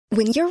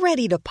When you're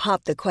ready to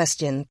pop the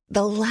question,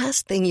 the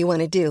last thing you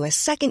want to do is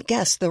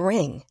second-guess the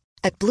ring.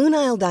 At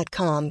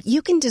BlueNile.com,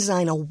 you can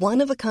design a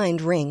one-of-a-kind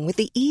ring with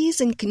the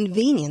ease and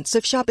convenience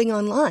of shopping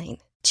online.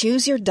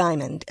 Choose your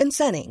diamond and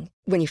setting.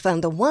 When you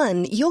find the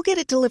one, you'll get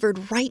it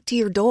delivered right to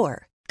your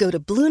door. Go to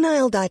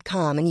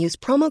BlueNile.com and use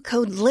promo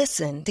code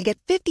LISTEN to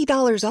get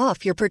 $50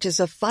 off your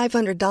purchase of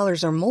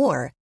 $500 or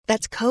more.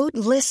 That's code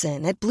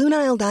LISTEN at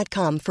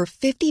BlueNile.com for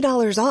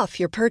 $50 off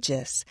your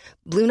purchase.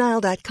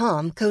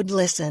 BlueNile.com, code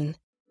LISTEN.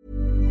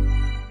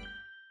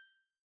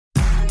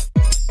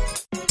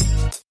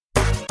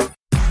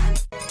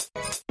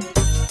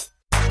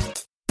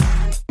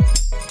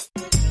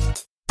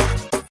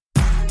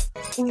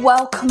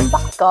 Welcome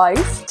back,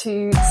 guys,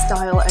 to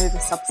Style Over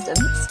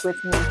Substance with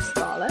me,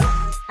 Scarlett.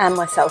 And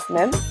myself,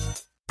 Mim.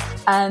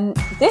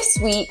 This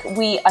week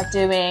we are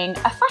doing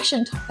a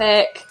fashion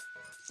topic.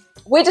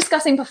 We're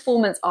discussing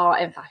performance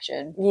art in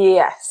fashion.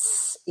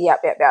 Yes.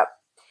 Yep.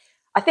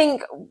 I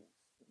think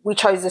we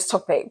chose this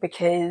topic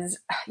because,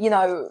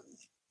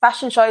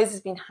 fashion shows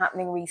has been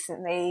happening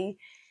recently.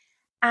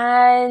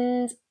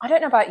 And I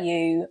don't know about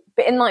you,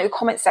 but in the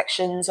comment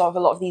sections of a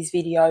lot of these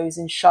videos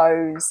and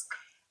shows,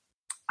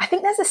 I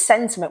think there's a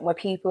sentiment where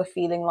people are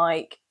feeling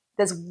like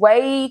there's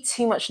way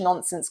too much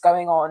nonsense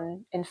going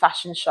on in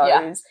fashion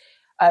shows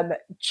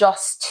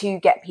just to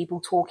get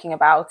people talking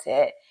about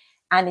it.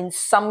 And in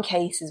some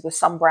cases with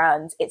some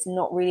brands, it's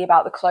not really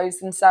about the clothes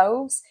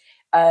themselves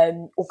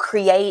or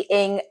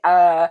creating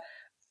an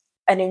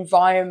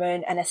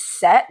environment and a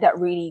set that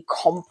really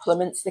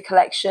complements the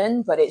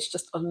collection. But it's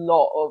just a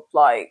lot of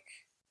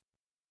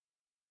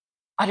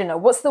I don't know,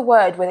 what's the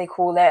word where they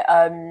call it?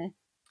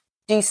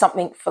 Do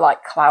something for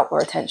clout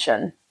or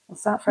attention.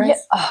 What's that phrase? Yeah.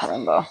 I can't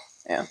remember.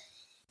 Yeah.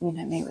 You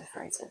know me with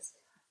phrases.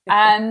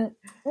 No,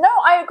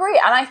 I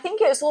agree. And I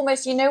think it's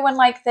almost, when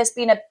there's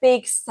been a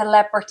big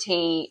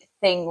celebrity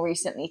thing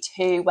recently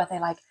too, where they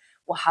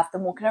will have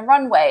them walk in a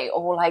runway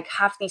or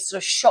have these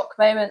sort of shock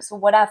moments or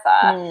whatever.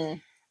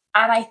 And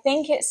I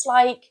think it's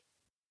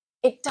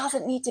it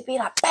doesn't need to be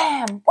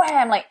bam,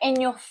 wham, in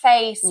your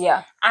face.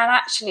 Yeah. And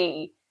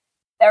actually,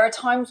 there are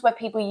times where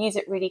people use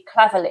it really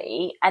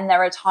cleverly, and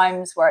there are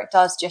times where it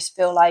does just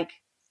feel like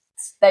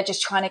they're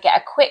just trying to get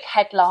a quick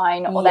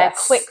headline or their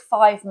quick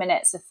 5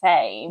 minutes of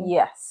fame.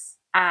 Yes.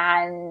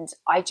 And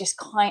I just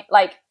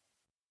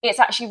it's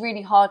actually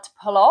really hard to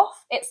pull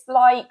off. It's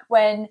like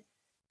when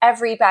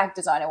every bag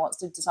designer wants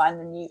to design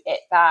the new it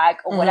bag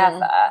or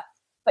whatever,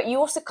 but you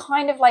also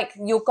kind of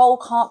your goal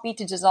can't be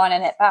to design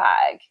an it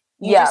bag.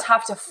 You just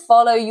have to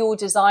follow your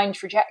design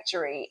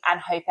trajectory and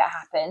hope it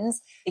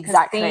happens.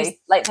 Exactly.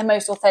 These, the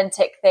most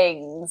authentic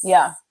things,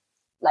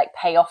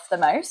 pay off the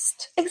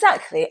most.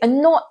 Exactly.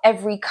 And not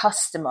every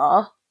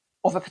customer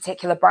of a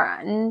particular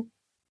brand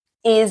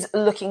is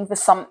looking for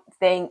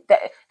something that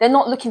they're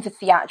not looking for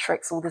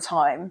theatrics all the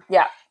time.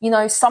 Yeah.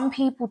 Some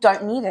people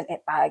don't need an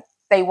it bag.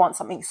 They want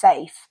something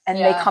safe and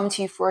they come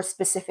to you for a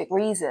specific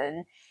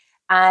reason.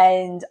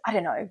 And I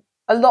don't know.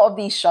 A lot of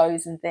these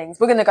shows and things,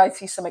 we're going to go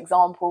through some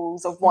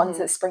examples of ones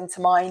that spring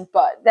to mind,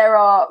 but there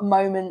are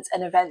moments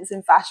and events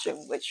in fashion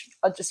which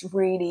are just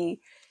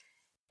really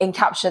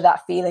encapture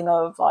that feeling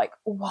of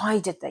why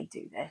did they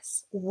do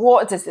this?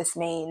 What does this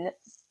mean?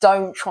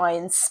 Don't try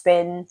and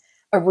spin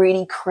a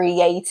really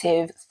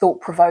creative,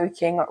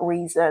 thought-provoking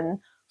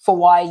reason for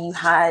why you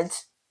had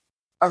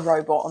a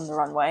robot on the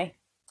runway.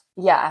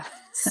 Yeah.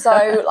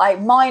 So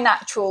my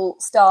natural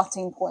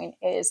starting point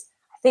is,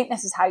 I think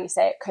this is how you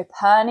say it,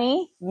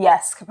 Coperni.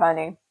 Yes,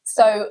 Coperni.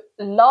 So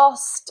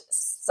last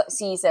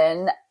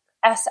season,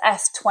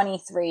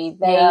 SS23,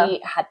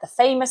 they had the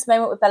famous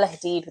moment with Bella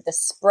Hadid with the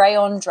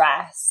spray-on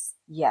dress.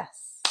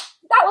 Yes.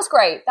 That was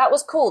great. That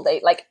was cool.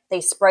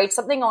 They sprayed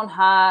something on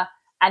her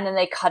and then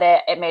they cut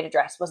it. It made a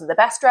dress. Was it the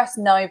best dress?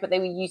 No, but they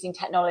were using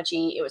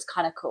technology. It was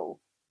kind of cool.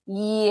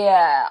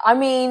 Yeah. I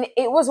mean,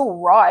 it was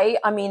all right.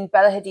 I mean,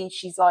 Bella Hadid,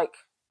 she's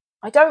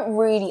I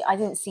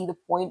didn't see the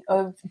point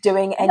of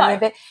doing any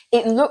of it.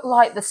 It looked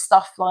like the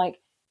stuff,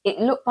 it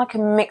looked like a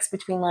mix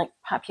between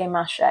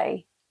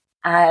papier-mâché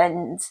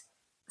and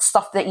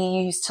stuff that you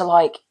use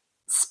to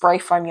spray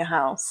foam your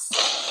house.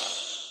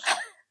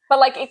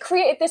 But it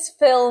created this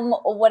film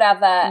or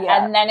whatever,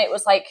 and then it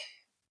was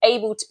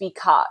able to be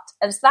cut.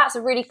 And so that's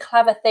a really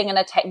clever thing in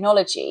a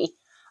technology.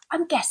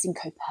 I'm guessing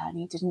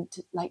Coperni didn't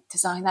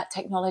design that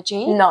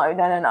technology.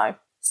 No.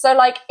 So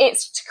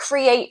it's to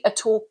create a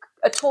talk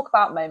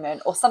about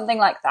moment or something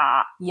like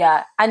that.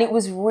 Yeah. And it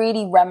was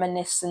really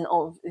reminiscent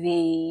of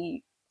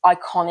the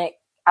iconic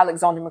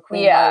Alexander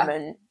McQueen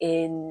moment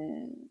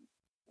in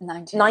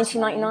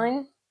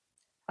 1999.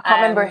 I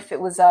can't remember if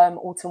it was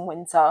autumn,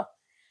 winter.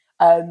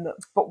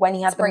 But when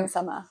he had spring,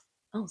 summer.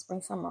 Oh,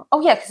 spring, summer.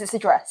 Oh, yeah, because it's a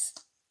dress.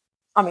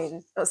 I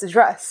mean, it's a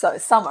dress, so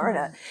it's summer,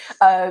 isn't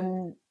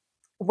it?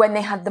 When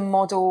they had the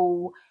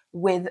model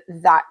with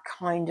that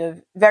kind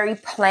of very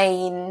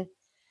plain,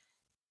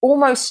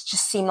 almost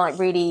just seemed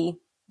really,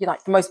 the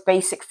most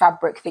basic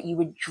fabric that you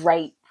would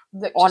drape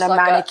on a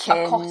like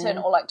mannequin. a cotton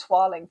or like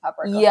toiling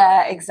fabric.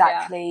 Yeah,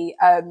 exactly.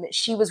 Yeah.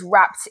 She was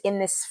wrapped in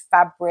this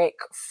fabric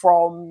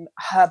from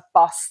her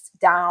bust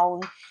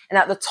down, and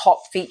at the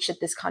top featured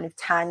this kind of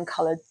tan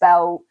coloured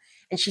belt.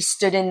 And she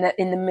stood in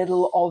the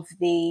middle of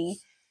the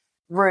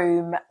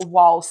room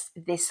whilst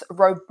this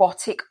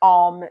robotic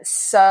arm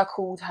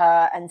circled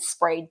her and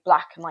sprayed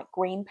black and like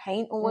green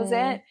paint, or was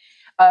it?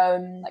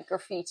 Like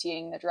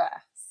graffitiing the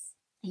dress.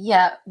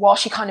 Yeah, while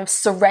she kind of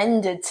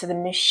surrendered to the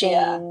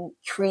machine,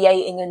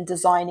 creating and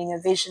designing a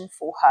vision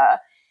for her.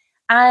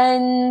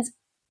 And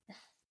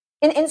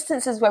in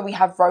instances where we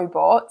have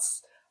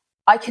robots,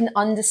 I can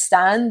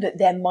understand that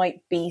there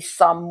might be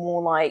some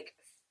more like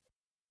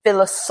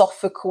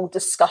philosophical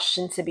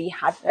discussion to be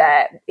had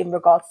there in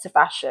regards to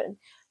fashion.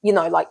 You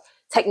know, like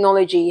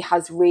technology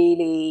has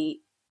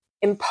really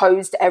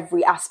imposed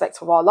every aspect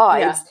of our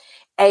lives.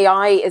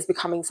 AI is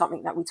becoming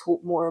something that we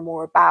talk more and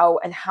more about,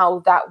 and how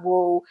that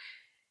will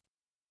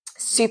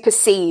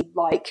supersede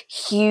like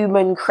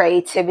human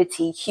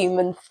creativity,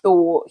 human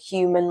thought,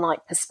 human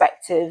like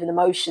perspective and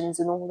emotions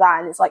and all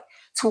that. And it's like,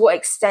 to what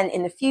extent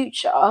in the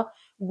future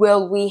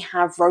will we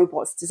have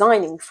robots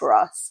designing for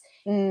us?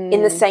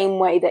 In the same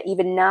way that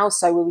even now,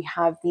 so where we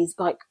have these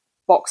like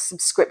box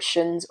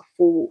subscriptions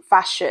for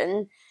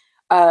fashion,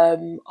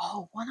 one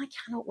I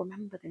cannot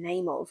remember the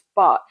name of,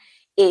 but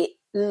it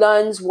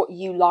learns what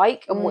you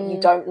like and what you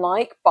don't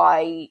like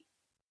by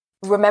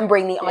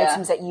remembering the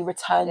items that you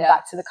return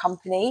back to the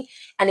company,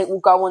 and it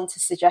will go on to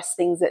suggest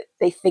things that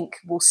they think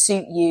will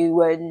suit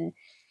you. And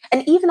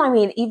even, I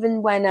mean,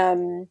 even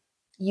when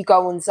you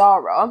go on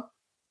Zara,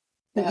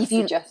 they have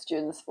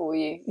suggestions for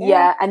you.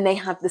 Yeah, and they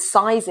have the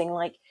sizing,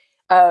 like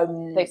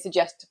they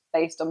suggest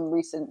based on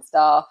recent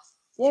stuff.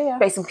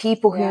 Based on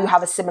people who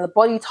have a similar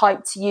body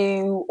type to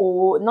you,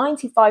 or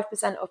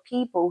 95% of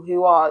people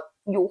who are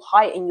your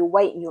height and your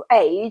weight and your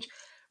age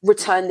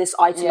return this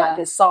item at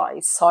this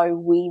size. So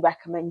we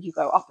recommend you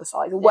go up a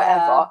size or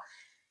whatever.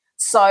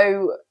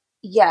 So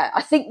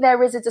I think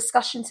there is a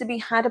discussion to be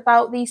had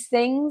about these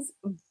things,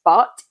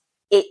 but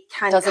it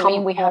doesn't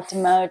mean we have to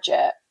merge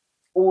it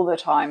all the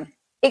time.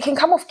 It can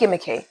come off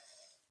gimmicky.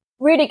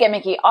 Really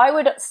gimmicky. I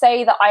would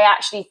say that I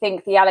actually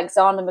think the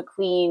Alexander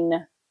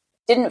McQueen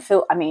didn't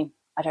feel, I mean,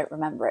 I don't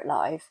remember it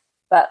live,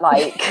 but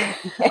like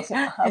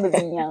I was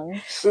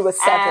young. We were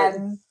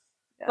 7.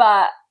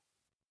 But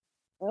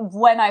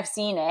when I've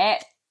seen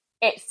it,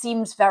 it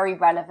seems very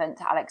relevant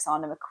to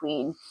Alexander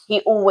McQueen.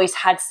 He always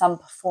had some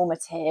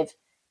performative,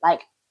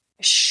 like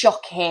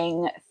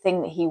shocking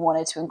thing that he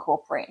wanted to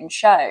incorporate in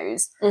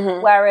shows.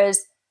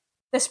 Whereas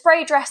the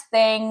spray dress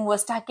thing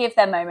was to give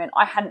their moment.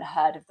 I hadn't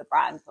heard of the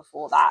brand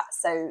before that.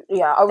 So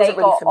I wasn't they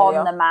really got familiar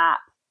on the map,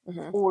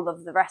 all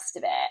of the rest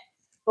of it.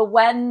 But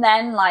when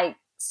then, like,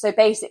 so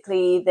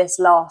basically this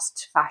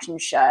last fashion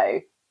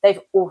show, they've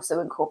also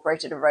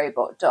incorporated a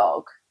robot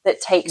dog that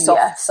takes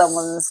off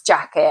someone's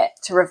jacket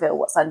to reveal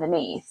what's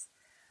underneath.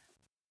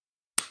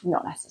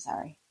 Not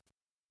necessary.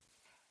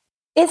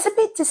 It's a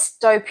bit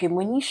dystopian.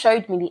 When you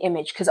showed me the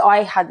image, because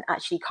I hadn't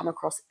actually come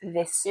across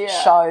this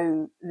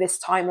show this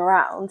time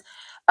around,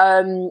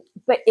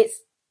 but it's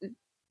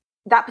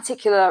that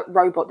particular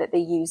robot that they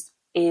used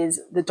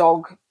is the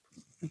dog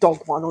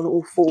one on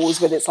all fours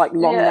with its like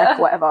long neck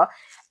or whatever.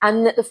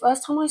 And the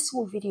first time I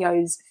saw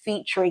videos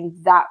featuring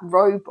that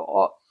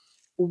robot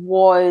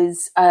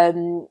was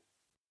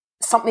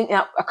something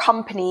that a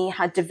company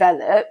had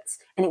developed,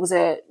 and it was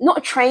not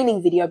a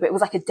training video, but it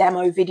was like a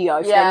demo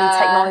video for their new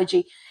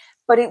technology.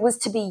 But it was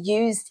to be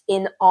used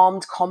in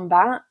armed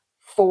combat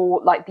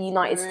for like the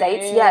United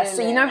States. Yeah,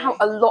 so you know how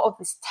a lot of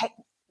this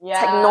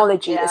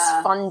technology is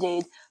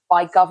funded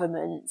by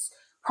governments,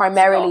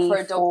 primarily for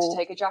a dog to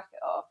take a jacket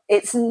off.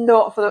 It's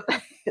not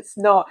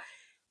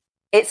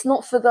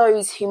for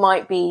those who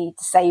might be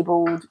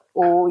disabled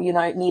or, you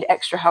know, need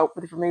extra help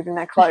with removing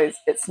their clothes.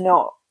 It's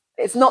not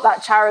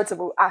that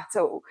charitable at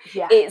all.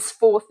 It's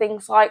for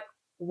things like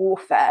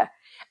warfare,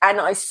 and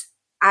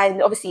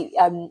obviously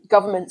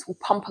governments will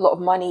pump a lot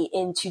of money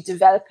into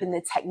developing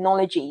the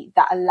technology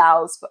that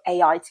allows for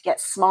AI to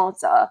get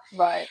smarter.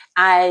 Right.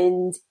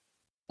 And,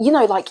 you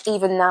know, like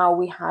even now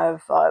we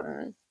have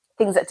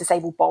things that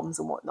disable bombs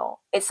and whatnot.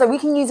 It's so we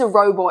can use a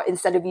robot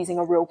instead of using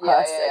a real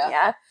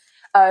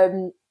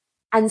person.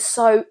 And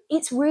so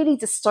it's really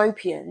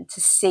dystopian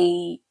to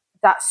see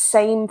that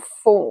same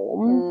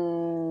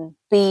form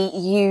be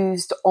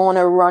used on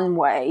a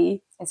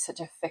runway in such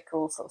a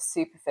fickle, sort of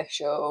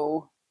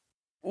superficial,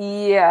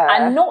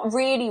 and not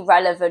really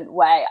relevant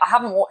way. I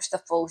haven't watched the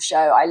full show.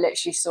 I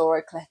literally saw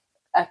a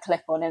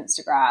clip on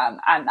Instagram,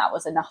 and that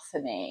was enough for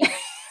me.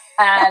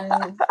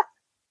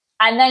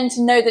 And then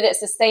to know that it's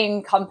the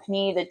same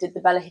company that did the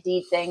Bella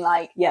Hadid thing,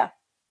 like,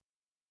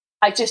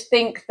 I just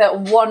think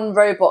that one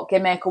robot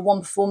gimmick or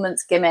one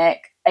performance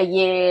gimmick a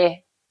year,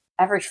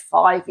 every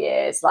 5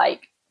 years,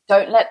 like,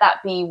 don't let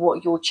that be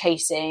what you're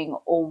chasing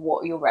or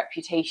what your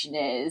reputation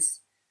is.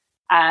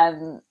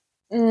 And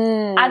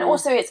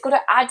also it's got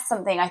to add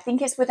something. I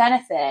think it's with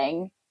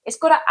anything, it's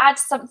got to add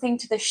something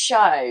to the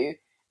show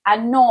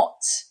and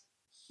not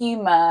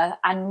humor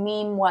and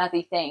meme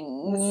worthy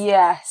things,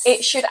 yes,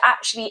 it should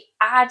actually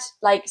add,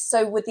 like,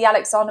 so with the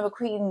Alexander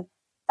McQueen,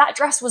 that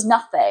dress was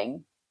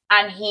nothing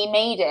and he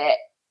made it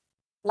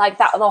like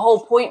that. The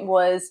whole point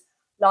was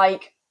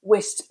like,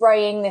 we're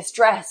spraying this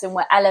dress and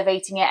we're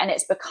elevating it and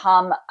it's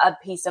become a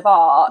piece of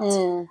art.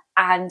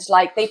 And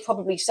like, they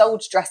probably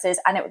sold dresses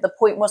and the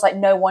point was like,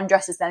 no one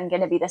dress is then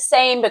going to be the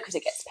same because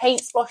it gets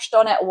paint splotched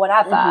on it or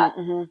whatever.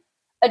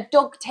 A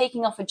dog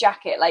taking off a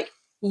jacket, like,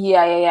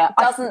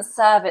 doesn't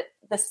serve it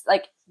this,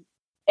 like,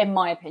 in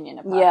my opinion,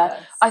 a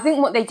purpose. I think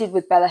what they did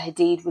with Bella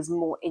Hadid was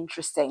more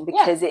interesting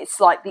because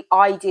it's like the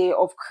idea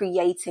of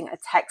creating a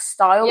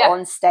textile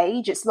on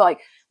stage. It's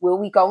like, will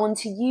we go on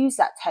to use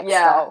that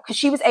textile? Because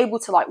she was able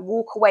to like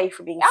walk away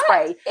from being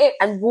sprayed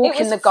and walk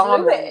in the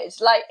garment.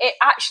 Like,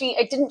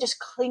 it didn't just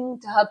cling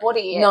to her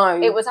body. No.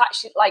 It was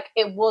actually like,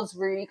 it was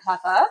really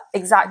clever.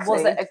 Exactly.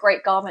 Was it a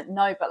great garment?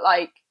 No, but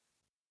like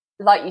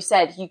you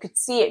said, you could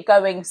see it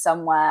going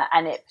somewhere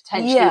and it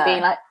potentially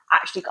being like,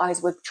 actually,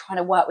 guys, we're trying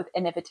to work with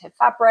innovative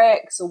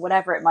fabrics or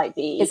whatever it might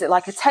be. Is it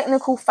like a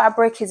technical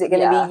fabric? Is it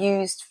going to be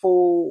used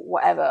for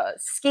whatever,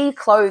 ski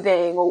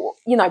clothing or,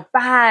 you know,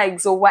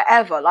 bags or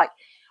whatever? Like,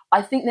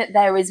 I think that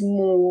there is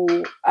more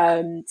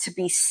to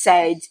be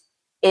said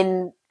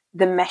in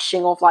the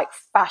meshing of like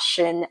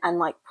fashion and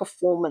like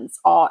performance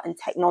art and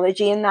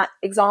technology in that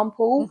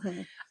example.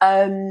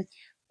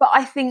 But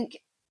I think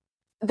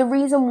the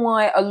reason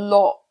why a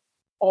lot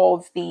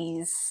of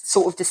these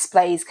sort of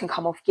displays can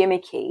come off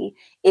gimmicky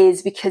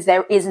is because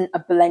there isn't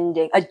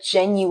a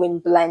genuine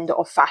blend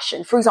of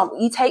fashion. For example,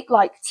 you take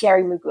like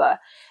Thierry Mugler,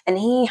 and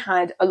he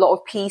had a lot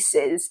of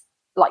pieces,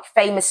 like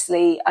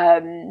famously,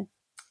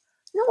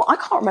 you know what, I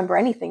can't remember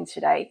anything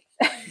today.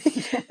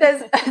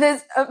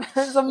 there's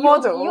a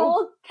model.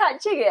 You're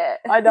catching it.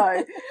 I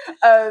know.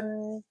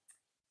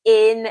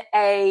 In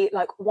a,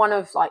 like, one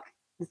of like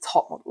the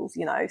top models,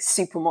 you know,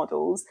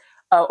 supermodels,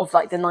 of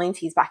like the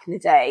 90s back in the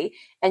day,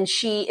 and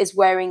she is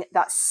wearing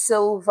that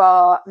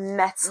silver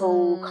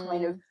metal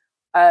kind of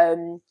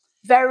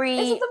very.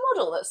 Is it the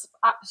model that's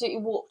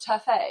absolutely warped her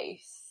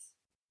face?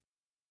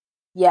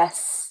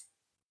 Yes,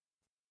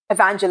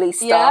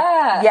 Evangelista.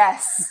 Yeah.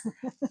 Yes,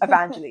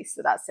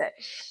 Evangelista. That's it.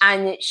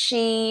 And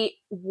she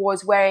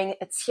was wearing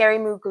a Thierry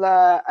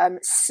Mugler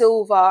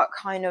silver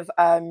kind of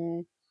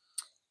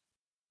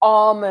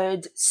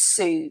armored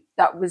suit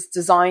that was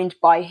designed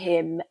by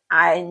him,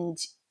 and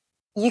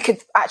you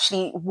could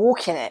actually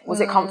walk in it.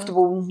 Was it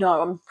comfortable?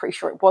 No, I'm pretty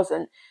sure it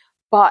wasn't.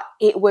 But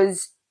it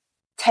was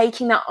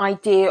taking that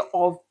idea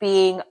of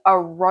being a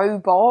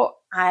robot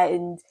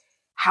and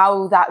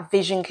how that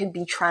vision can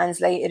be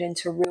translated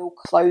into real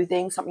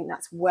clothing, something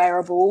that's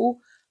wearable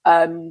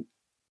on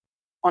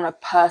a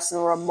person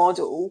or a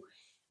model.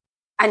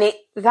 And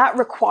that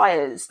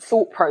requires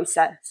thought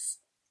process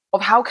of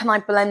how can I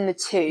blend the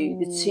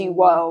two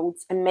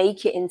worlds and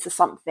make it into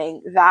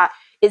something that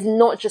is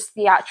not just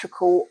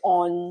theatrical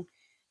on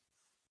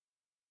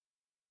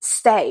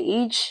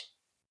stage,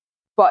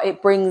 but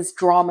it brings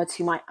drama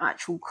to my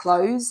actual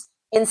clothes,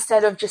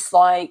 instead of just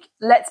like,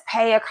 let's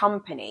pay a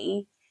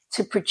company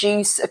to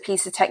produce a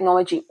piece of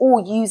technology or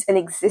use an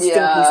existing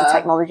piece of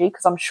technology,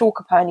 because I'm sure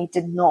Coperni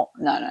did not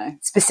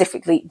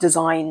specifically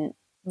design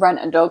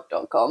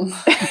rentaroboticdog.com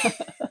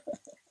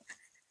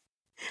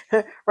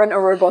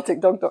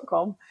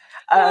rentaroboticdog.com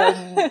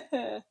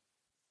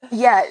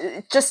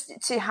just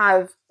to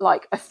have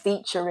like a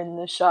feature in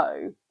the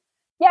show.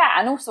 Yeah,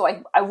 and also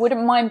I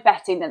wouldn't mind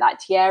betting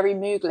that Thierry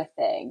Mugler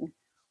thing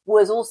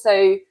was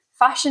also,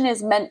 fashion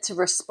is meant to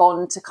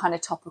respond to kind of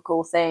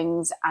topical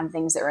things and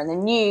things that are in the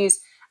news.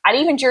 And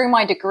even during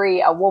my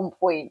degree, at one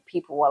point,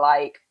 people were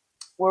like,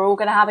 we're all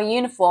going to have a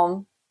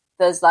uniform.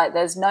 There's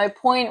no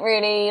point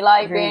really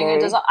being a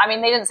designer. I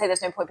mean, they didn't say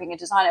there's no point being a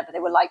designer, but they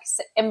were like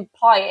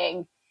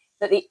implying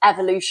that the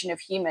evolution of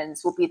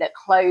humans will be that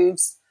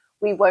clothes,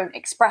 we won't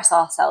express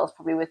ourselves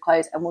probably with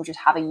clothes, and we'll just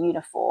have a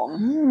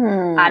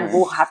uniform and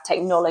we'll have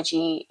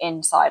technology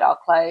inside our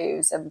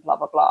clothes and blah,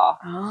 blah, blah.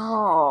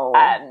 Oh.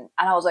 And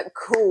I was like,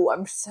 cool,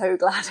 I'm so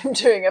glad I'm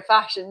doing a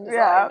fashion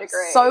design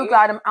degree. So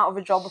glad I'm out of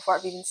a job before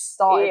I've even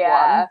started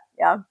one.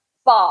 Yeah.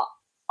 But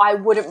I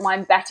wouldn't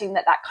mind betting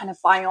that kind of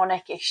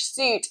bionic-ish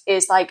suit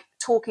is like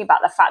talking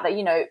about the fact that,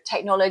 you know,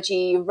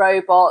 technology,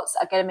 robots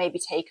are going to maybe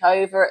take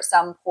over at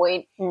some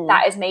point.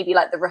 That is maybe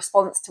like the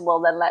response to,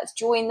 well, then let's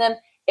join them.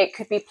 It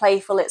could be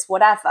playful, it's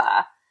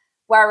whatever.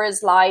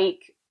 Whereas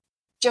like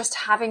just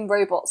having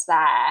robots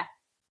there,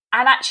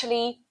 and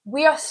actually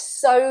we are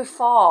so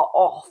far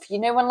off, you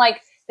know, when like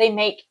they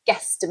make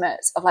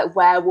guesstimates of like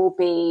where we'll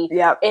be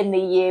in the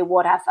year,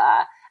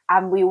 whatever.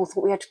 And we all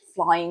thought we had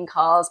flying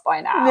cars by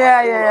now. All of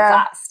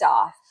that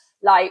stuff.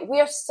 Like, we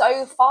are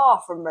so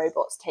far from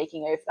robots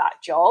taking over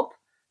that job.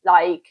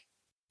 Like,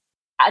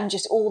 and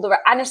just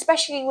and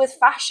especially with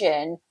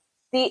fashion,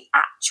 the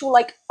actual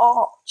like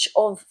arch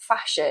of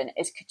fashion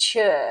is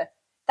couture.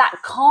 That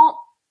can't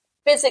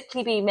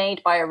physically be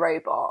made by a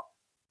robot.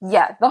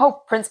 Yeah, the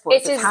whole principle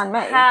is it's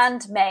handmade.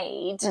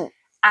 handmade.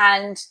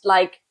 And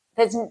like,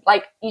 there's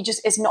like,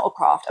 it's not a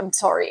craft. I'm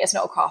sorry, it's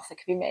not a craft that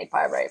could be made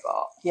by a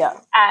robot. Yeah.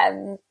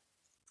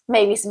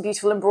 Maybe some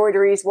beautiful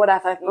embroideries,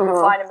 whatever, you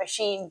can find a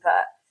machine,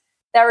 but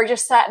there are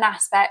just certain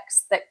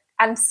aspects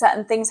and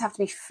certain things have to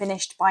be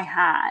finished by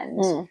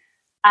hand.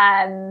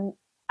 And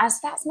as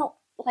that's not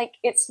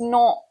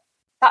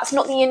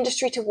the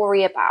industry to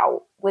worry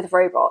about with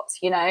robots,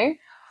 you know?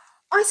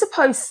 I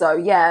suppose so,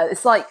 yeah.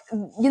 It's like,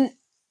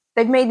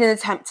 they've made an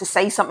attempt to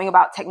say something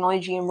about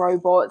technology and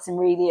robots, and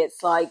really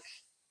it's like,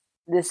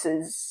 that's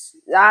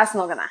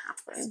not going to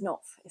happen.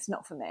 It's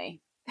not for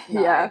me.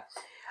 No. Yeah.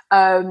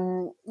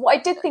 What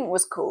I did think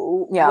was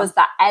cool was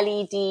that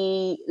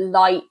LED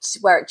light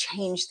where it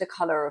changed the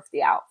colour of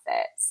the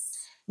outfits.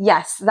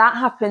 Yes, that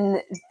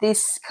happened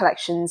this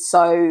collection,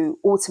 so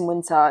Autumn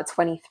Winter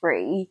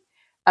 23.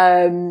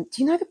 Do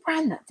you know the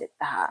brand that did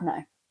that?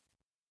 No.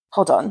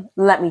 Hold on,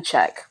 let me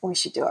check. We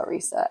should do our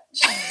research.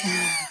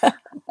 I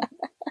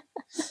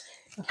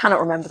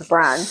cannot remember the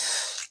brand,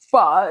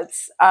 but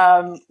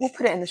we'll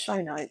put it in the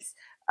show notes.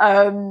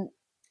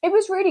 It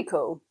was really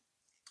cool.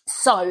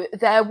 So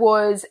there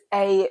was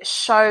a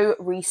show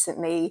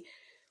recently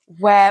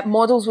where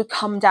models would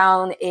come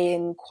down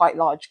in quite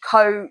large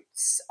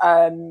coats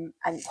and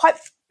quite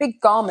big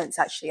garments,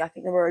 actually. I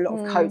think there were a lot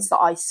of coats that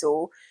I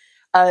saw.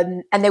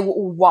 And they were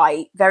all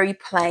white, very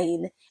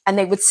plain. And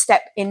they would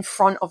step in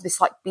front of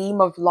this like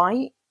beam of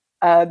light.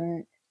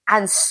 And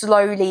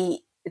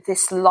slowly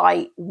this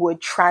light would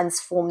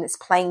transform this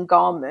plain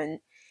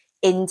garment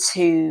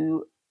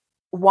into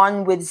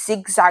one with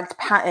zigzagged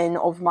pattern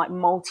of like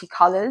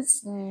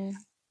multicolours.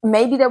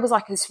 Maybe there was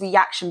like this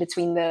reaction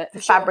between the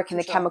fabric and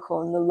the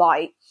chemical and the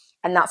light,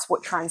 and that's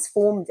what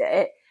transformed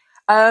it.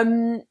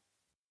 I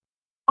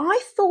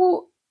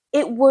thought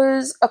it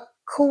was a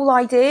cool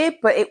idea,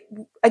 but it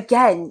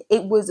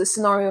was a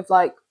scenario of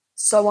like,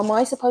 so am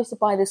I supposed to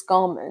buy this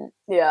garment?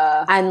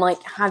 Yeah. And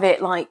like have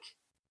it like,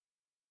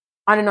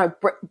 I don't know,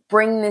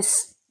 bring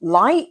this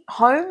light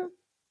home?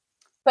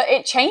 But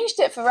it changed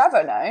it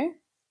forever, no?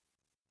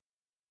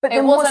 But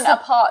it wasn't a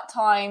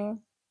part-time.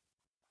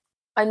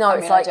 I know,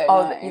 it's like,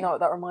 you know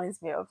what that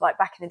reminds me of? Like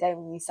back in the day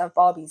when you used to have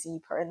Barbies and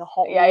you put in the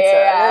hot water.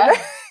 Yeah.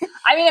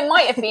 I mean, it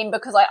might have been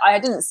because I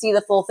didn't see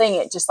the full thing.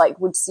 It just like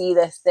would see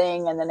this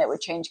thing and then it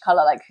would change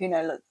colour. Like who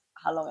knows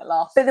how long it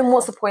lasts. But then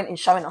what's the point in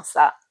showing us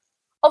that?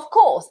 Of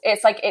course,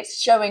 it's like it's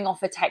showing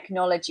off a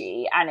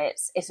technology and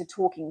it's a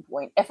talking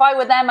point. If I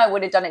were them, I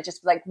would have done it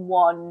just with like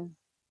one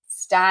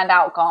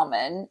standout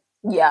garment.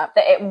 Yeah.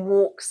 That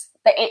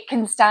it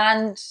can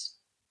stand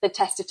the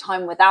test of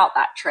time without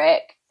that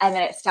trick, and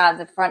then it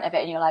stands in front of it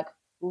and you're like,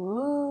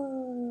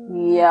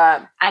 ooh.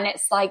 Yeah. And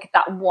it's like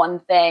that one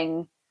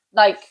thing,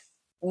 like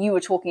you were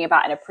talking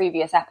about in a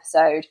previous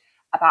episode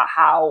about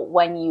how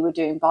when you were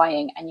doing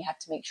buying and you had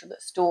to make sure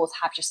that stores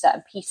have just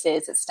certain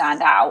pieces that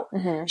stand out,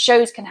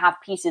 shows can have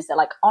pieces that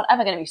like aren't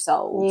ever going to be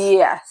sold.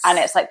 Yes. And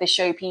it's like the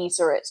showpiece,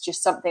 or it's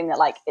just something that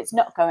like it's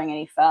not going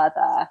any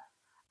further.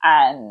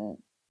 And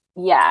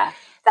yeah.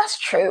 That's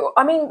true.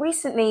 I mean,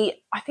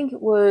 recently, I think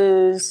it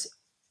was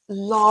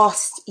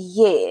last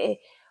year,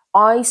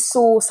 I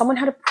saw someone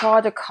had a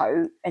Prada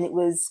coat, and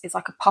it's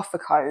like a puffer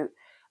coat.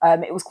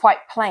 It was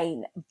quite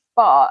plain,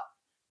 but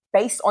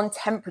based on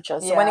temperature.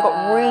 So when it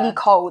got really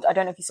cold, I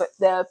don't know if you saw it,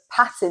 the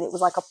pattern, it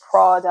was like a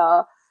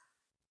Prada,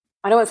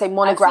 I don't want to say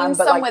monogram,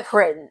 but like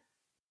print.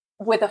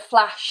 With a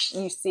flash,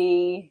 you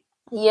see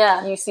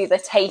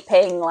the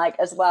taping like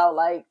as well,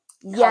 like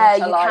you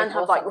can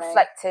have like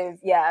reflective,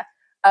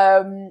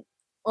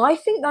 I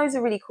think those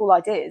are really cool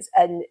ideas,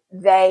 and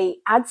they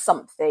add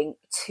something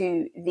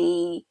to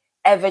the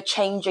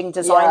ever-changing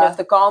design of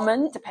the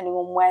garment, depending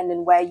on when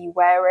and where you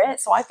wear it.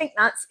 So I think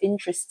that's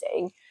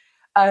interesting.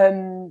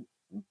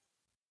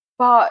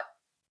 But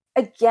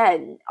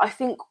again, I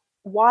think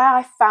why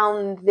I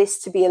found this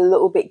to be a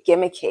little bit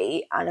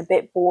gimmicky and a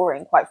bit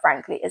boring, quite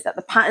frankly, is that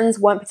the patterns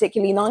weren't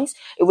particularly nice.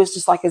 It was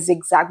just like a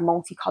zigzag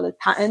multicolored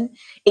pattern.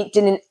 It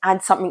didn't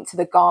add something to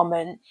the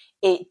garment.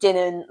 It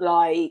didn't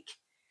like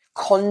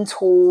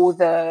contour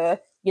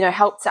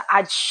help to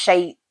add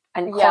shape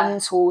and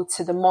contour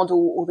to the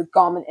model or the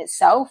garment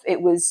itself.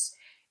 It was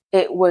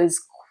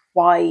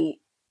quite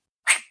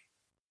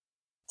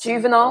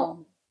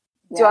juvenile.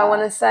 Do I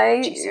want to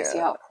say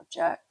GCSE art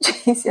project?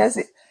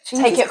 GCSE.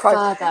 Take it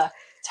further.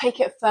 Take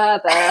it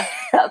further.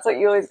 That's what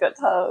you always got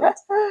told.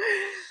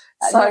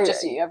 So, not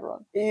just you,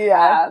 everyone.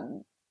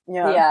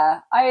 Yeah,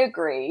 I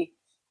agree.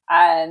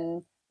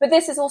 But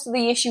this is also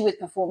the issue with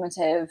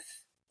performative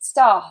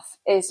stuff,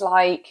 is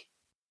like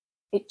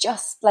it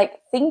just like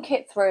think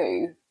it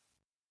through.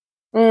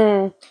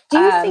 Do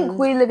you think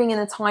we're living in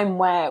a time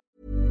where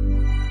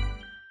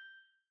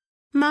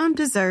Mom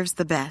deserves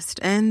the best,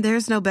 and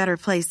there's no better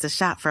place to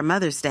shop for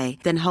Mother's Day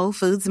than Whole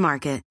Foods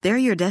Market. They're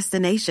your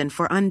destination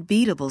for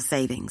unbeatable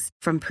savings,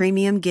 from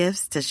premium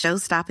gifts to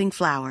show-stopping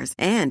flowers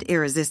and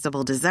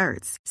irresistible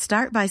desserts.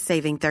 Start by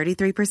saving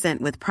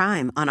 33% with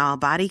Prime on all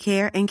body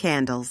care and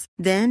candles.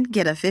 Then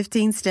get a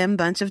 15-stem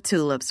bunch of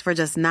tulips for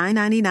just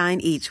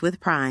 $9.99 each with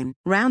Prime.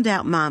 Round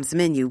out Mom's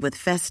menu with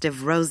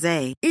festive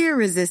rosé,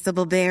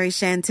 irresistible berry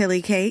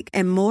chantilly cake,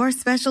 and more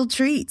special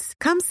treats.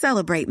 Come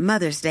celebrate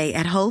Mother's Day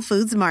at Whole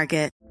Foods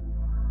Market.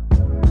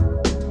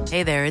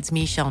 Hey there, it's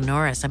Michelle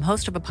Norris. I'm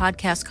host of a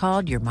podcast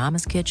called Your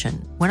Mama's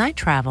Kitchen. When I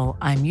travel,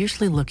 I'm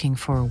usually looking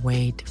for a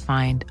way to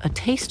find a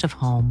taste of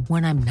home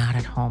when I'm not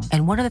at home.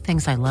 And one of the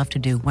things I love to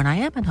do when I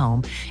am at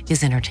home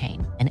is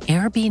entertain. And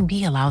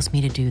Airbnb allows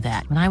me to do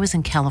that. When I was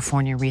in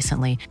California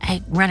recently,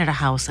 I rented a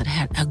house that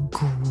had a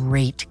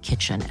great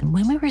kitchen. And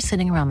when we were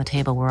sitting around the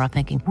table, we're all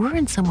thinking, we're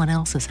in someone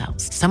else's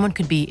house. Someone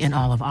could be in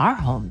all of our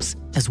homes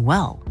as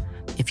well.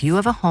 If you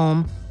have a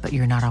home, but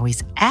you're not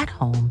always at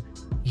home,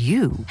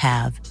 you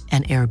have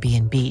an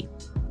Airbnb.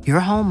 Your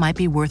home might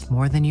be worth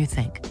more than you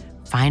think.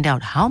 Find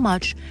out how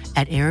much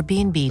at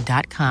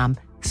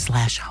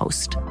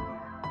airbnb.com/host.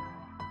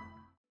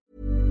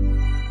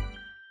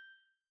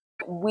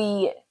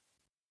 We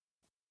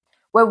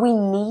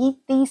need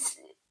these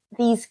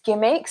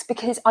gimmicks,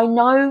 because I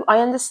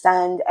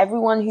understand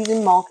everyone who's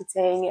in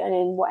marketing and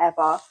in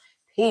whatever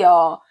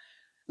PR,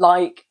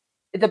 like,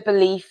 the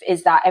belief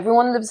is that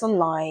everyone lives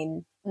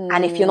online.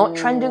 And if you're not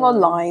trending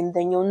online,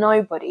 then you're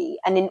nobody.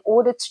 And in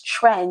order to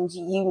trend,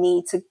 you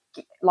need to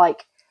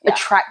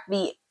attract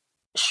the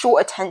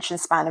short attention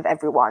span of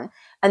everyone.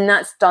 And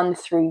that's done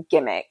through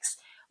gimmicks.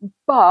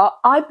 But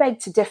I beg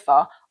to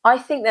differ. I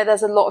think that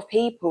there's a lot of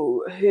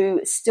people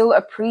who still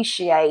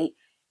appreciate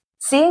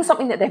seeing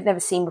something that they've never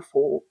seen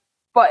before,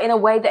 but in a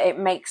way that it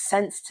makes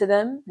sense to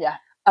them. Yeah.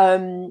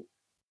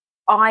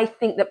 I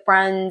think that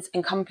brands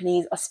and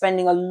companies are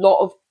spending a lot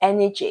of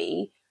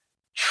energy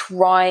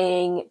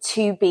trying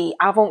to be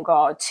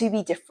avant-garde, to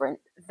be different,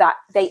 that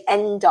they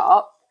end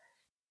up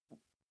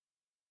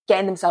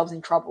getting themselves in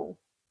trouble.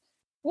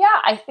 Yeah,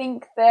 I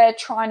think they're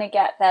trying to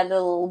get their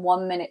little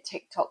 1-minute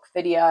TikTok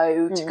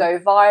video to go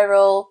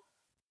viral.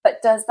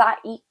 But does that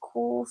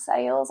equal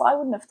sales? I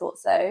wouldn't have thought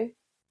so.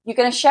 You're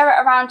going to share it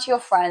around to your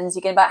friends.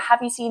 You're going to be like,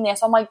 have you seen this?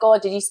 Oh my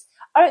God, I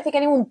don't think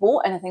anyone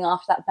bought anything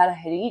after that Bella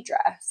Hadid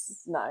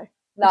dress. No.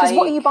 Because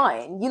what are you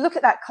buying? You look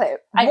at that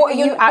clip. What are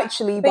you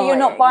actually buying? But you're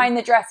not buying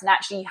the dress, and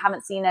actually you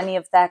haven't seen any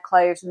of their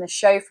clothes in the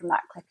show from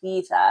that clip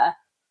either.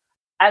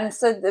 And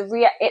so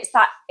it's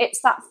that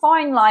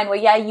fine line where,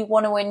 yeah, you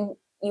want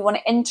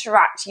to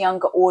interact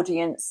younger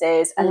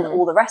audiences and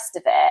all the rest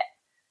of it.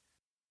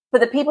 But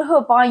the people who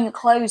are buying your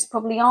clothes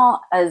probably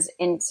aren't as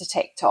into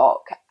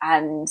TikTok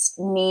and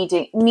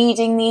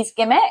needing these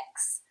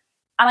gimmicks.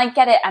 And I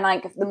get it, and I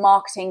get the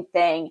marketing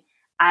thing.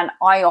 And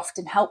I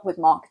often help with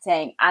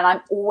marketing, and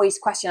I'm always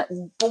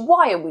questioning, but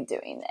why are we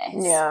doing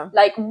this? Yeah.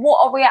 Like,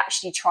 what are we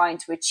actually trying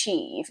to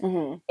achieve?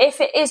 Mm-hmm.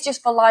 If it is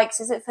just for likes,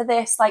 is it for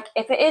this? Like,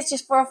 if it is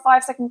just for a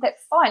 5-second clip,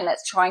 fine,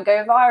 let's try and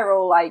go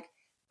viral. Like,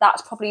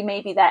 that's probably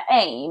maybe their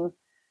aim.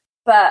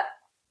 But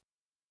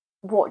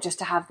what, just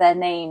to have their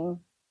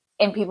name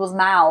in people's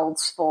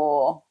mouths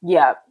for?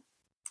 Yeah.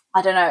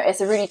 I don't know.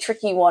 It's a really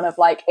tricky one of,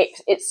 like,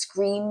 it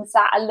screams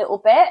that a little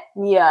bit.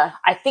 Yeah.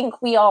 I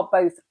think we are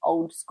both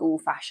old school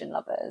fashion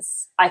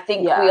lovers. I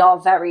think we are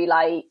very,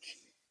 like,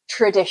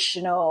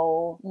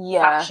 traditional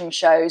fashion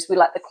shows. We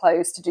like the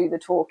clothes to do the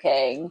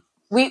talking.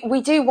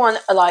 We do want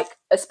a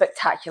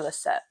spectacular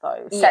set,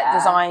 though. Set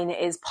design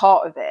is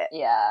part of it.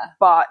 Yeah.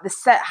 But the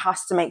set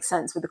has to make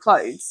sense with the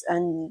clothes.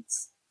 And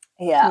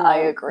I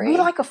agree. We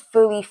like a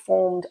fully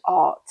formed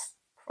art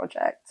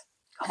project.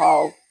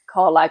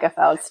 Karl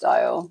Lagerfeld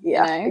style.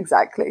 Yeah, you know?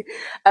 Exactly.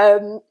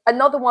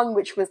 Another one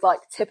which was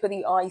like tip of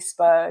the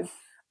iceberg,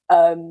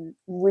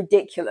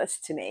 ridiculous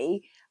to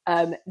me,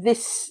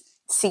 this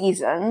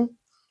season,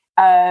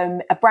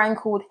 a brand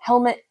called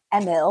Helmut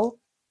Emil.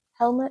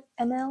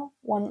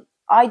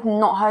 I'd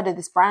not heard of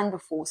this brand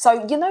before.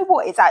 So you know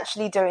what is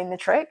actually doing the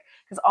trick?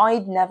 Because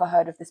I'd never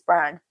heard of this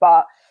brand.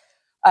 But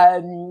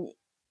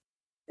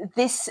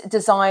this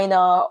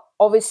designer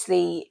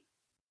obviously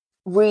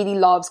really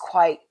loves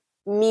quite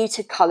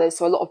muted colors,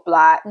 so a lot of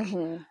black,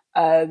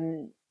 a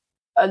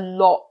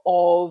lot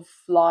of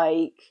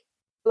like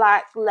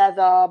black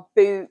leather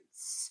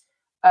boots,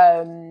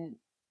 what's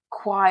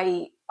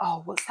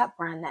that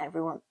brand that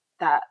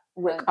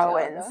Rick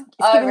Owens?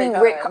 It's giving me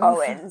Rick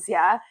Owens,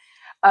 yeah.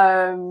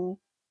 And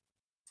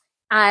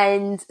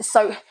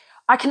so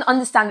I can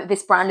understand that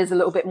this brand is a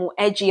little bit more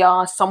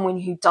edgier, someone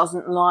who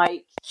doesn't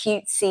like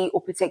cutesy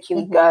or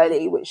particularly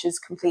girly, which is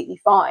completely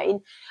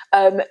fine.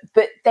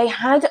 But they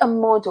had a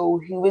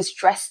model who was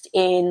dressed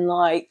in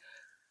like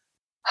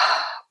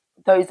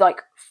those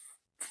like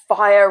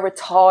fire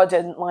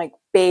retardant, like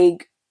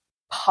big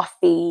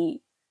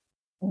puffy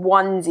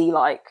onesie,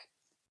 like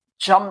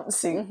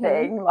jumpsuit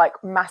thing,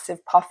 like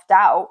massive puffed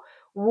out,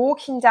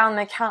 walking down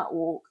the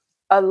catwalk,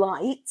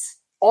 alight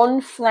on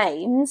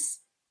flames,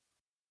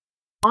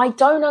 I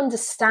don't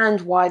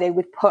understand why they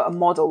would put a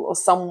model or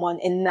someone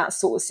in that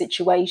sort of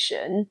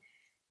situation.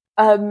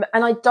 And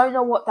I don't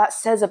know what that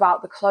says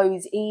about the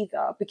clothes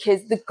either,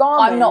 because the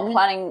garment... I'm not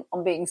planning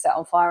on being set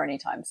on fire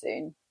anytime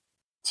soon.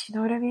 Do you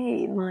know what I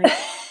mean? Like,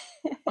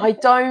 I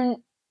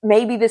don't...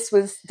 Maybe this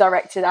was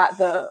directed at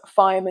the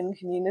fireman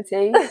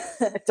community.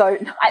 I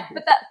don't know.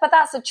 But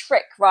that's a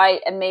trick,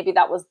 right? And maybe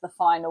that was the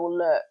final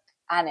look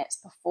and it's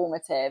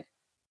performative.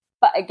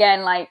 But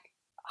again, like...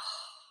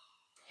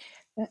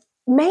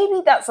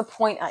 Maybe that's a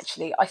point,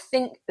 actually. I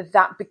think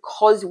that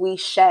because we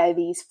share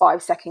these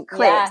 5-second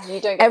clips,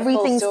 you don't get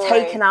everything's the full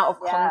story. taken out of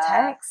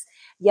context.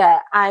 Yeah,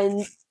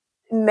 and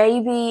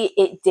maybe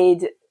it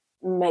did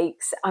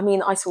make... I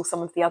mean, I saw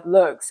some of the other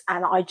looks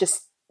and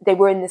they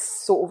were in this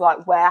sort of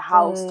like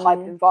warehouse type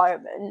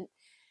environment.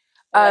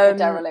 Like a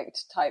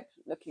derelict type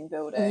looking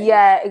building.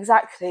 Yeah,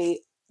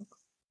 exactly.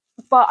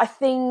 But I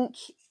think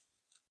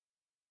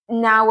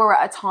now we're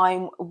at a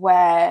time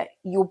where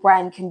your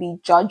brand can be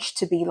judged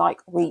to be like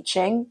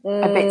reaching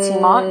a bit too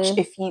much.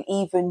 If you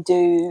even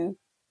do,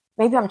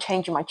 maybe I'm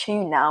changing my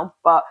tune now,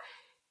 but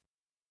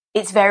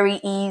it's very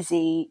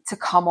easy to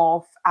come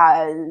off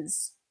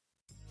as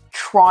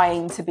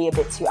trying to be a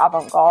bit too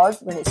avant-garde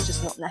when it's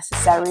just not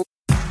necessary.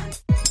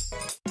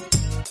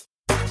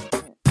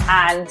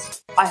 And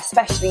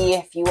especially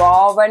if you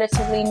are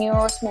relatively new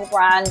or a small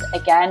brand,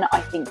 again, I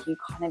think you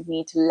kind of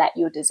need to let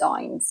your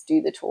designs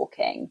do the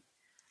talking.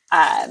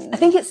 I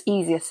think it's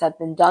easier said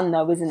than done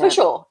though, isn't it? For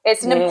sure.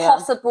 It's an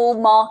impossible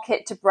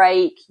market to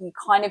break. You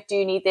kind of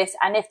do need this.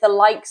 And if the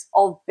likes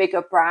of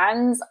bigger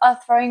brands are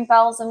throwing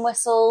bells and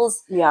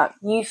whistles,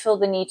 you feel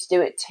the need to do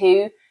it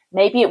too.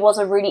 Maybe it was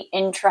a really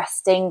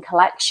interesting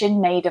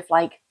collection made of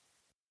like,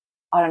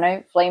 I don't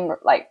know, flame,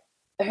 like,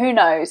 who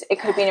knows? It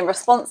could have been in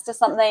response to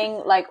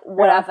something, like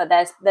whatever.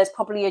 There's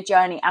probably a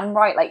journey. And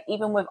right, like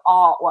even with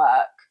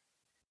artwork,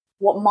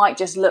 what might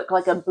just look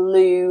like a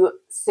blue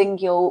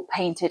single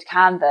painted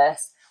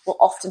canvas will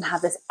often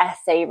have this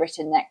essay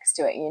written next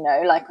to it, you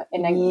know, like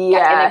in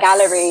a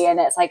gallery, and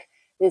it's like,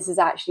 this is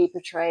actually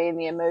portraying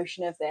the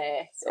emotion of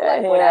this, or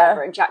like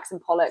whatever. And Jackson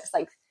Pollock's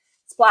like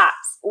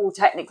splats all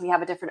technically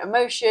have a different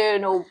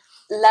emotion or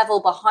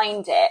level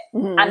behind it.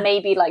 And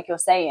maybe, like you're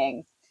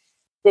saying,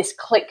 this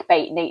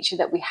clickbait nature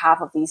that we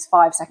have of these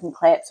 5-second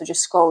clips or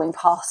just scrolling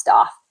past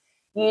stuff,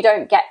 you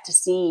don't get to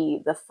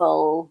see the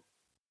full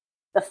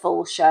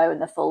show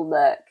and the full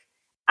look.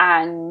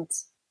 And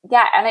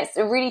and it's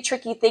a really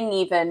tricky thing.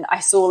 Even I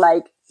saw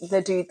like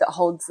the dude that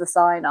holds the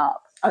sign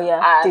up. Oh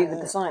yeah, dude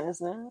with the sign,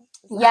 isn't it?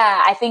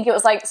 Yeah, I think it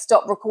was like,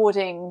 stop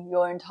recording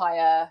your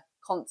entire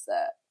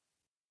concert.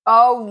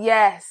 Oh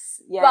yes,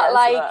 yeah. But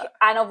like,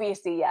 and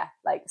obviously,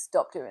 like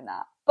stop doing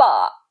that.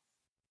 But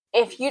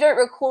if you don't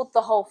record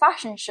the whole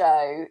fashion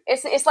show,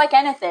 it's like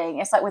anything.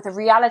 It's like with a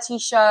reality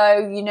show,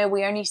 you know,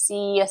 we only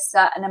see a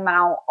certain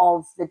amount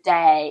of the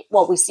day.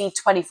 Well, we see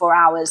 24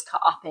 hours cut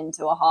up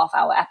into a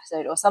half-hour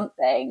episode or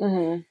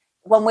something.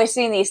 When we're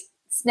seeing these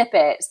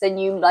snippets, then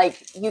you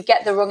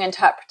get the wrong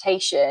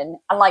interpretation.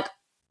 And like,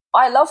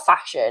 I love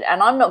fashion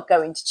and I'm not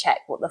going to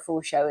check what the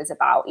full show is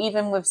about.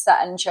 Even with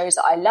certain shows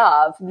that I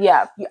love,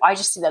 I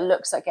just see the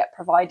looks that get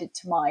provided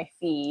to my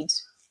feed.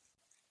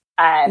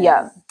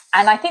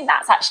 And I think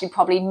that's actually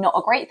probably not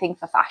a great thing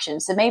for fashion.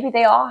 So maybe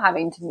they are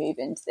having to move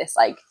into this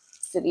like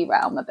silly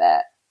realm a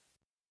bit.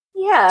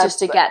 Yeah. Just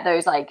to get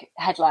those like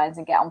headlines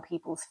and get on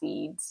people's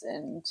feeds.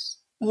 And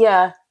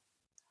yeah,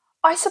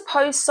 I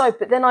suppose so.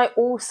 But then I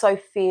also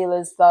feel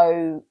as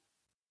though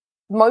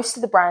most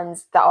of the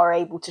brands that are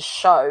able to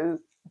show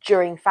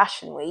during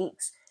fashion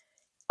weeks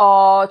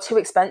are too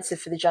expensive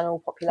for the general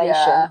population.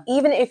 Yeah.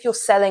 Even if you're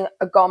selling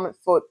a garment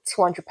for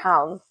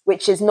 £200,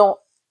 which is not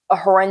a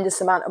horrendous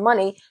amount of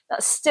money,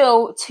 that's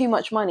still too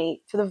much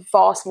money for the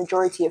vast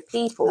majority of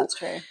people. That's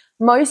true.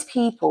 Most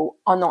people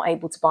are not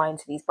able to buy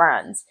into these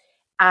brands.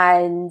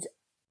 And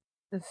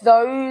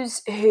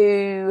those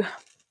who,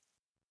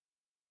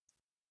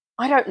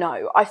 I don't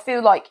know, I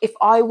feel like if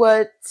I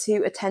were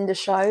to attend a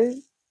show,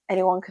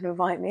 anyone can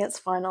invite me, it's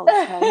fine, I'll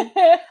attend.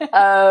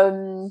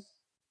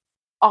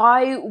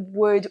 I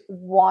would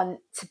want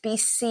to be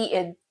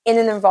seated in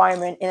an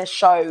environment, in a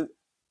show,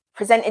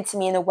 presented to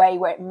me in a way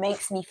where it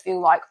makes me feel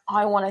like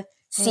I want to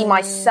see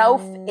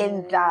myself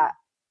in that,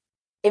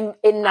 in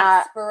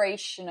that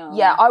aspirational.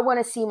 Yeah, I want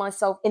to see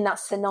myself in that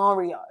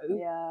scenario.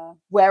 Yeah,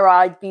 where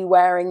I'd be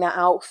wearing that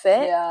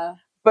outfit. Yeah,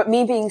 but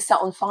me being set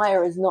on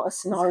fire is not a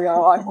scenario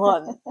I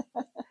want.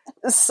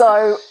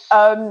 So,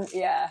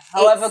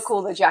 however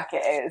cool the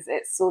jacket is,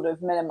 it's sort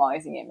of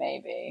minimizing it,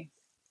 maybe.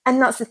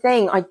 And that's the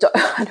thing. I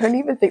don't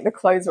even think the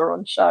clothes are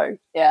on show.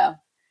 Yeah.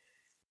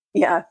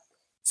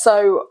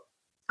 So,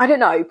 I don't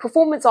know.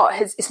 Performance art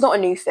it's not a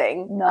new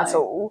thing at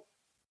all.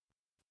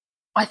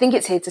 I think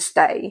it's here to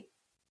stay.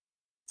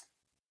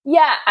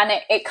 Yeah, and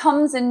it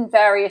comes in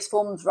various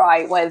forms,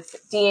 right? With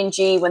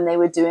D&G, when they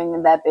were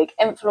doing their big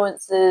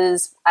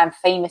influencers and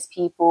famous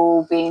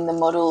people being the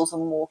models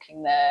and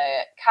walking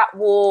the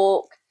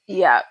catwalk.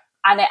 Yeah.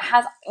 And it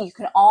has, you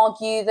can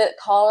argue that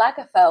Karl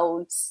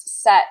Lagerfeld's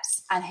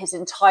sets and his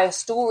entire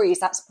stories,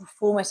 that's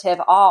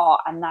performative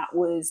art. And that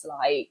was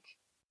like,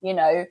 you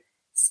know,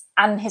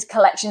 and his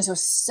collections were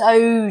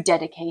so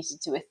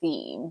dedicated to a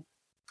theme.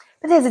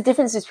 But there's a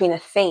difference between a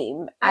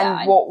theme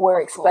and what we're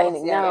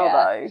explaining now,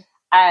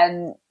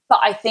 though. But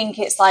I think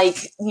it's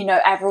like, you know,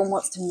 everyone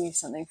wants to move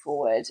something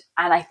forward.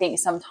 And I think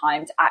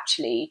sometimes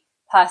actually,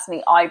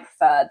 personally, I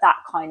prefer that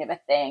kind of a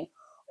thing.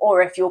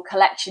 Or if your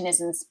collection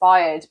is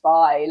inspired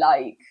by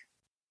like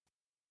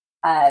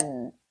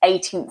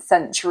 18th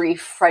century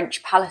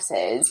French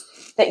palaces,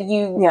 that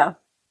you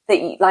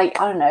like,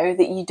 I don't know,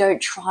 that you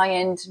don't try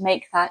and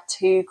make that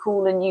too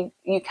cool, and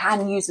you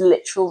can use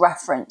literal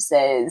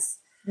references.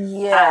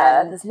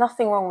 Yeah, there's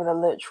nothing wrong with a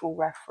literal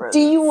reference.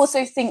 Do you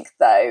also think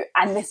though,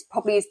 and this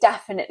probably is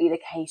definitely the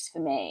case for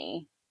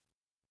me,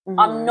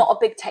 I'm not a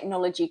big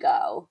technology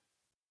girl.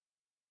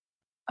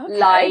 Okay.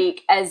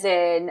 Like, as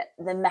in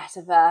the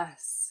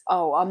metaverse.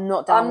 Oh, I'm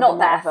not down. I'm not with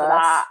the there metaverse. for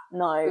that.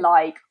 No,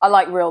 like I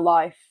like real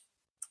life.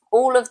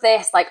 All of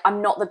this, like,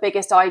 I'm not the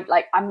biggest. I'm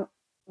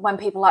when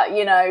people are like,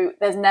 you know,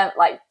 there's no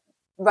like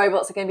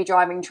robots are going to be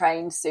driving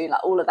trains soon,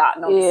 like all of that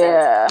nonsense.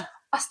 Yeah,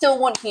 I still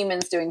want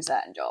humans doing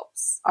certain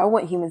jobs. I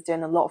want humans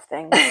doing a lot of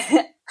things.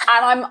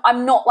 And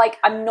I'm not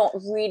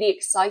really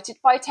excited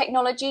by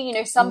technology. You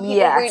know, some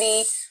people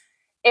really,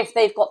 if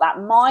they've got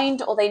that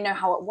mind or they know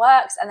how it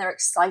works and they're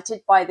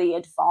excited by the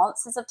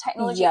advances of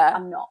technology,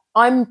 I'm not.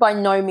 I'm by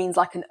no means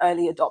like an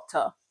early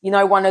adopter. You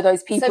know, one of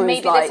those people. So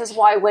maybe this is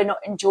why we're not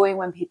enjoying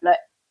when people are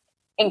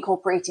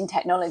incorporating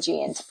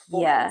technology into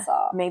performance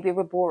art. Maybe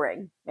we're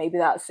boring. Maybe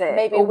that's it.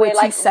 Maybe we're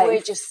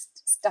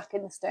just stuck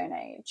in the Stone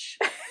Age.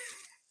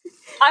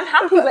 I'm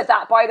happy with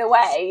that, by the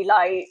way.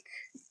 Like,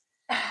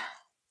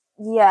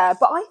 yeah,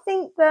 but I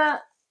think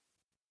that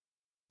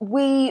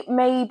we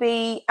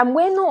maybe, and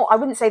we're not, I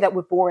wouldn't say that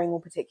we're boring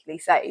or particularly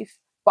safe,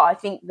 but I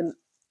think the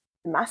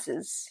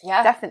masses,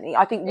 definitely.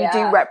 I think we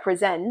do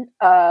represent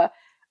a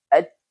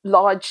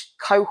large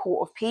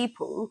cohort of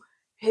people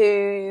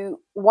who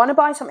want to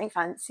buy something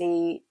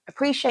fancy,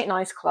 appreciate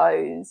nice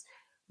clothes,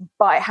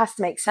 but it has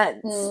to make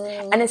sense.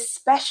 And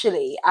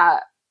especially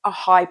at a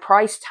high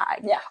price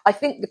tag. I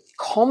think the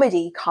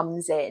comedy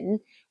comes in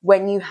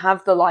when you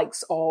have the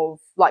likes of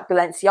like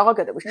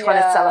Balenciaga that was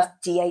trying to sell us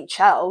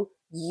DHL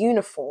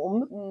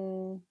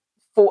uniform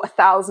for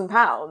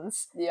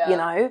 £1,000, you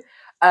know?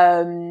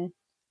 And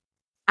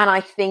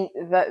I think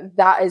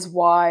that is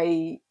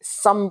why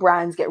some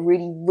brands get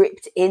really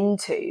ripped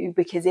into,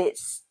 because it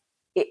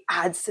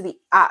adds to the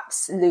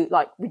absolute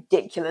like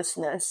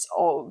ridiculousness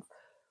of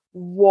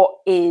what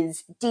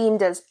is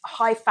deemed as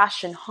high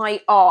fashion,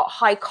 high art,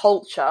 high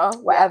culture,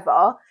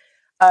 whatever.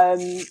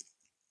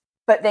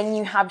 But then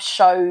you have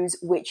shows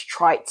which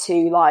try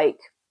to like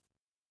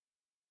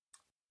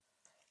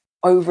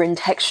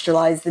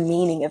over-contextualize the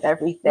meaning of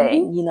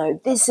everything. You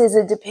know, this is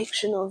a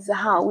depiction of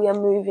how we are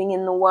moving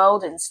in the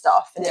world and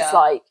stuff. And it's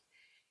like,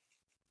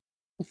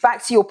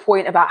 back to your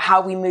point about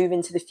how we move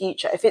into the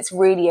future, if it's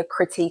really a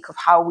critique of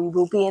how we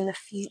will be in the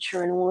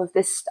future and all of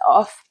this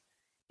stuff,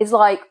 it's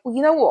like, well,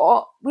 you know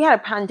what? We had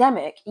a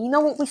pandemic. You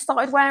know what we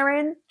started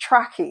wearing?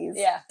 Trackies.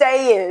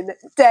 Day in,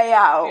 day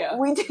out.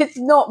 We did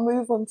not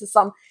move on to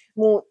some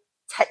more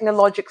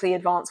technologically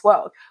advanced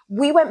world.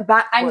 We went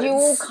backwards. And you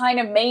all kind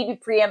of maybe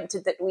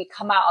preempted that we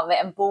come out of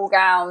it in ball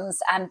gowns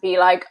and be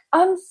like,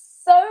 I'm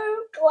so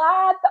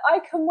glad that I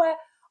can wear...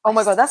 Oh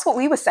my God, that's what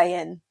we were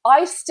saying.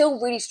 I still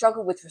really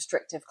struggle with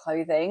restrictive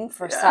clothing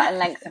for a certain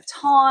length of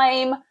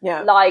time.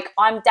 Like,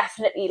 I'm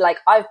definitely like,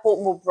 I've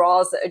bought more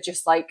bras that are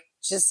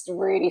just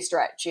really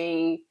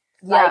stretchy.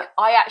 Like,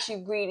 I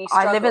actually really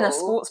struggle. I live in a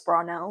sports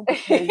bra now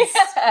because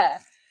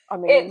I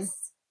mean,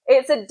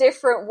 it's a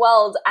different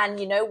world, and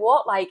you know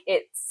what? Like,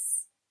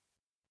 it's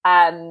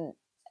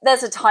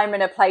there's a time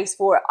and a place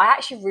for it. I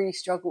actually really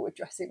struggle with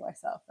dressing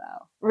myself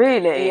now.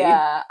 Really?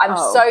 Yeah. I'm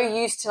so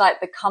used to like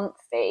the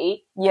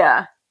comfy.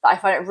 Yeah. That I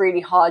find it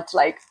really hard to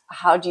like,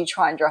 how do you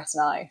try and dress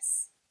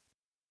nice?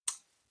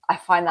 I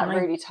find that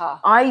really tough.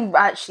 I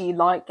actually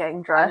like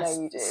getting dressed. I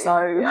know you do.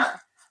 So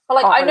but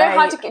like, I know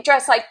how to get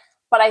dressed, like,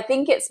 but I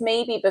think it's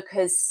maybe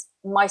because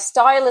my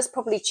style has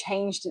probably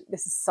changed.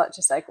 This is such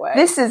a segue.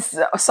 This is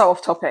so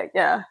off topic,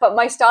 yeah. But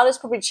my style has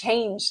probably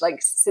changed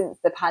like since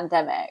the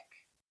pandemic.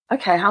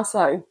 Okay, how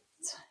so?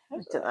 I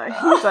don't know.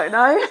 You don't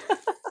know?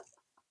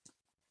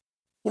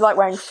 You like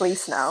wearing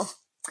fleece now?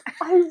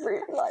 I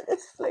really like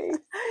this fleece.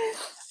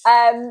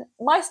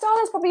 My style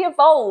has probably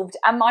evolved,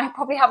 and I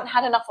probably haven't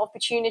had enough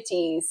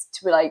opportunities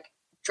to like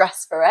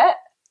dress for it,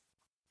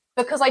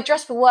 because I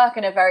dress for work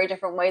in a very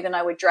different way than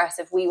I would dress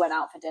if we went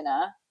out for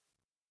dinner.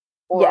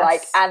 Or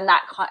like, and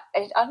that kind,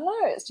 I don't know,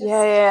 it's just...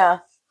 Yeah.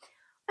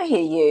 I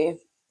hear you.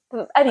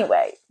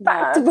 Anyway,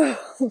 back to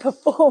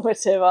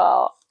performative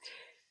art.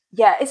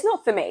 Yeah, it's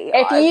not for me.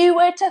 If you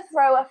were to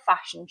throw a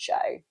fashion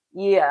show,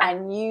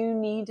 and you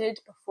needed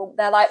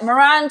they're like,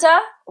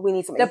 Miranda, we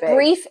need something big.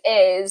 Brief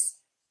is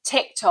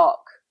TikTok,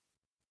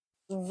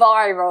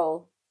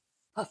 viral,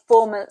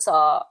 performance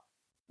art.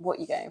 What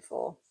are you going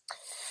for?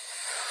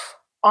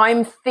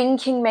 I'm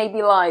thinking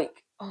maybe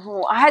like,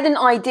 I had an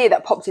idea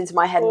that popped into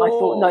my head and I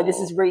thought, no, this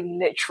is really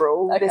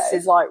literal. Okay. This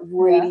is like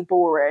really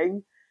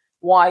boring.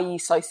 Why are you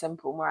so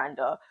simple,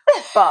 Miranda?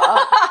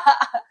 But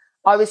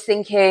I was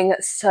thinking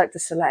Cirque du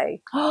Soleil.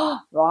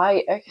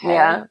 Right, okay.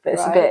 Yeah, but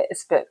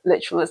it's a bit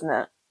literal, isn't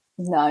it?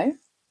 No.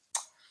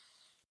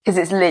 Because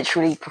it's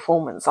literally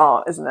performance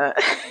art, isn't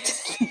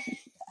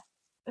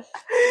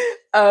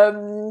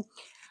it?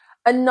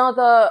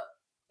 Another,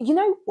 you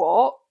know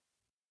what?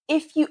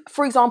 If you,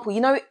 for example,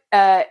 you know,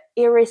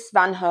 Iris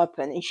Van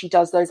Herpen, and she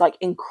does those like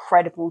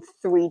incredible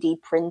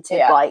 3D printed,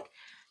 like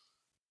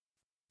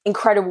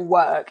incredible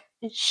work.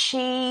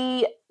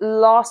 She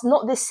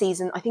not this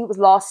season, I think it was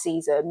last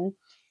season,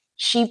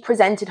 she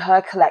presented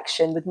her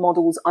collection with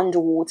models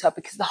underwater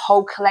because the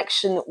whole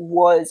collection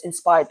was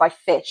inspired by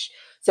fish.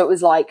 So it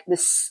was like the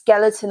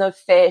skeleton of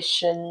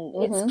fish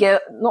and its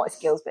not its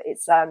gills, but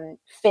its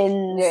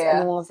fins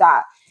and all of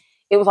that.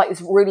 It was like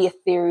this really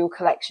ethereal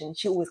collection.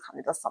 She always kind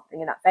of does something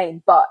in that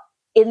vein, but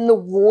in the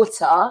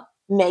water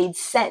made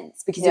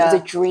sense because it was a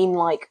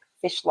dreamlike,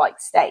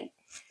 fish-like state.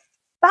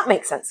 That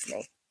makes sense to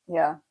me.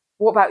 Yeah.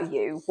 What about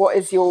you? What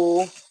is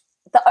your...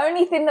 The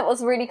only thing that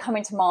was really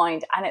coming to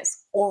mind, and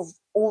it's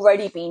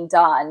already been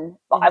done,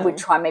 but I would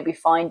try and maybe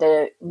find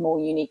a more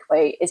unique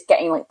way, is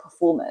getting like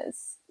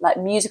performers, like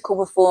musical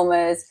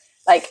performers,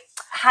 like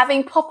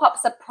having pop-up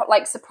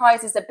like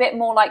surprises a bit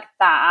more like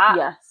that.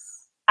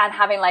 Yes. And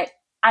having like,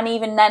 and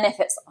even then if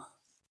it's,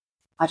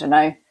 I don't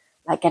know,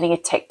 like getting a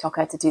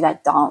TikToker to do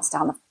that dance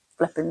down the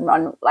flipping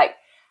run, like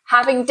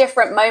having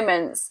different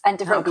moments and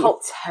different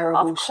cultures.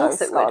 Terrible show,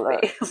 it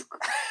would be.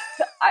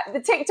 The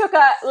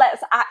TikToker,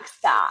 let's axe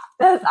that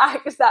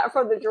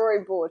from the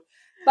drawing board.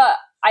 But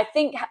I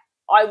think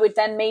I would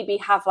then maybe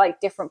have like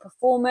different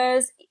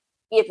performers,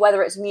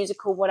 whether it's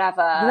musical,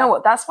 whatever. You know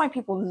what? That's why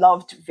people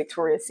loved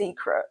Victoria's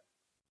Secret.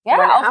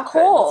 Yeah, of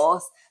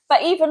course.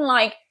 But even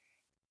like,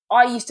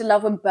 I used to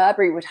love when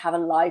Burberry would have a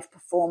live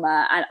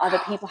performer, and other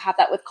people have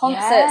that with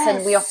concerts,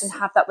 and we often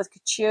have that with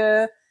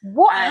couture.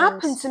 What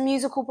happened to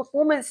musical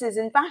performances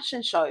in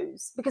fashion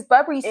shows? Because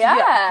Burberry used to do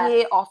that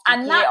year after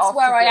and year that's after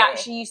where year. I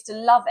actually used to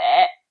love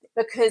it,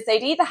 because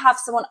they'd either have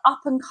someone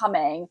up and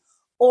coming,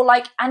 or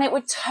like, and it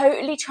would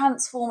totally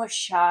transform a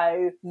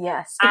show.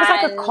 Yes, it was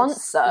like a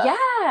concert.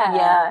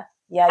 Yeah.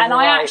 And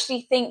I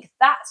actually think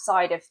that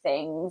side of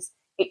things,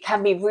 it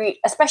can be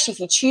especially if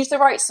you choose the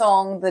right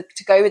song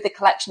to go with the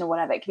collection or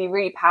whatever, it can be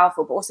really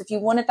powerful. But also if you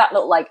wanted that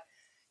little, like,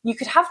 you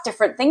could have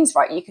different things,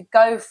 right? You could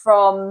go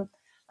from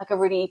like a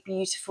really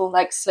beautiful,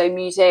 like slow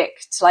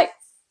music to like,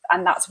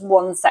 and that's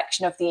one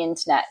section of the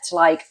internet, to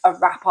like a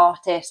rap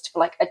artist for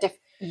like a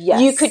different,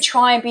 you could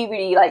try and be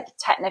really like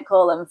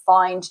technical and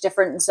find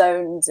different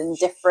zones and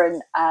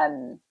different,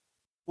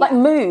 like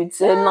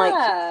moods and like,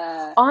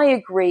 I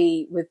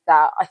agree with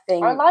that. I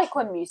think I like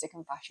when music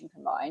and fashion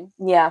combine.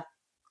 Yeah.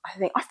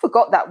 I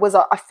forgot that was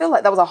I feel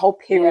like that was a whole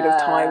period of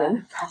time.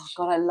 And oh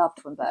God, I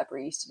loved when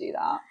Burberry used to do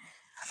that.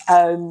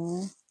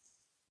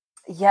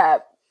 Yeah.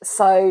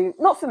 So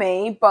not for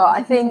me, but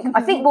I think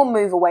we'll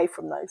move away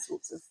from those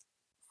sorts of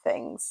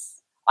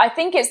things. I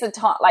think it's the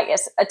time, like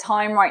it's a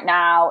time right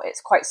now.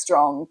 It's quite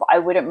strong, but I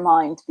wouldn't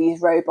mind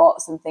these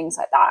robots and things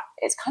like that.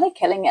 It's kind of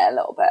killing it a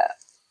little bit.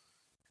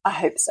 I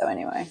hope so,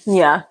 anyway.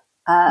 Yeah.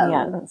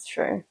 Yeah, that's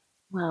true.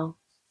 Well,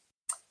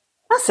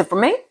 that's it from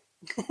me.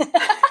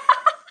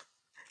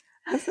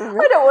 I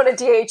don't want a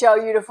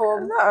DHL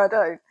uniform. No, I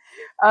don't.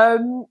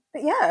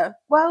 But yeah,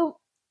 well,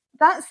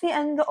 that's the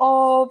end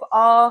of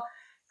our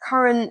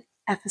current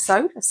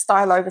episode of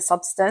Style Over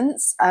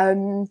Substance.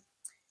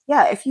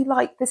 Yeah, if you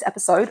like this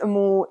episode and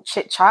more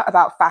chit chat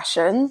about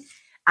fashion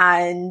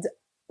and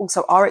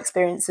also our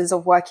experiences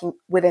of working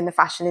within the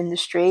fashion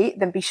industry,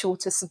 then be sure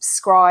to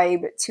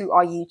subscribe to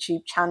our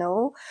YouTube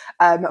channel.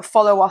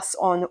 Follow us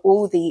on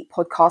all the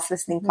podcast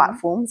listening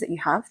platforms that you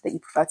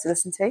prefer to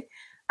listen to.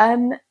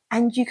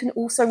 And you can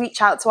also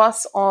reach out to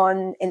us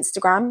on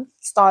Instagram,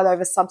 Style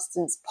Over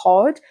Substance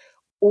Pod,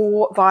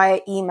 or via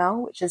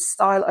email, which is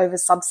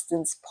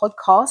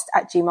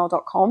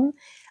styleoversubstancepodcast@gmail.com,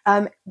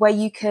 where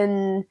you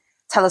can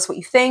tell us what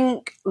you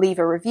think, leave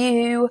a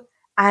review,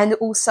 and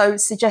also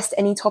suggest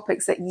any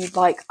topics that you'd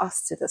like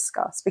us to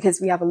discuss,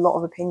 because we have a lot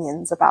of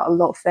opinions about a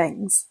lot of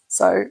things.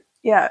 So,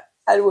 yeah.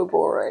 And we're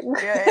boring.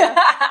 Yeah.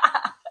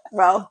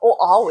 Well,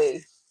 or are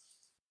we?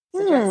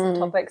 Suggest some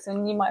topics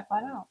and you might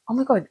find out. Oh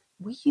my God.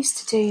 We used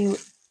to do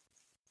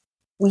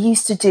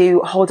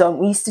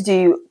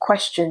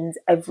questions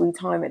every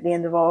time at the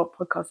end of our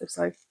podcast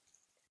episode.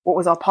 What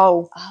was our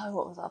poll? Oh,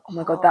 what was our poll? Oh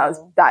my God,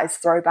 that is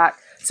throwback.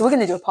 So we're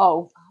going to do a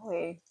poll. Are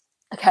we?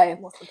 Okay.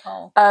 What's the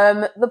poll?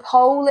 The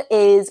poll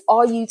is,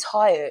 are you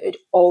tired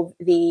of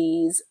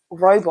these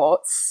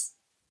robots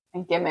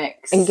and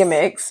gimmicks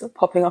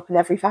popping up in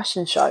every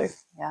fashion show?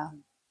 Yeah.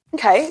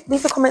 Okay,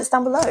 leave the comments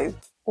down below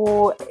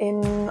or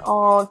in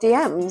our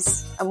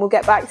DMs and we'll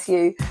get back to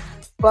you.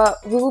 But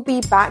we'll be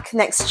back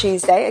next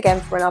Tuesday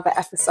again for another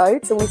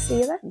episode. So we'll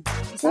see you then.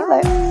 See you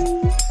later.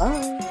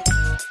 Bye.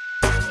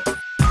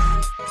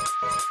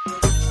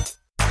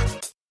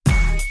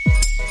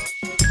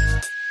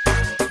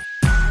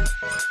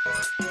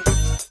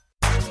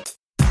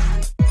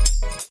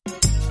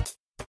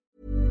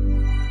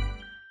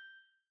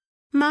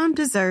 Mom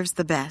deserves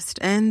the best,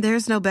 and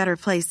there's no better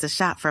place to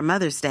shop for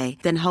Mother's Day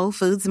than Whole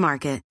Foods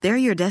Market. They're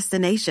your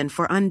destination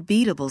for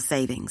unbeatable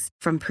savings,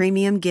 from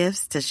premium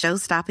gifts to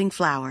show-stopping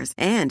flowers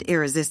and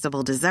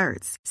irresistible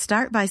desserts.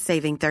 Start by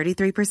saving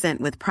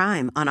 33% with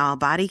Prime on all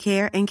body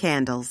care and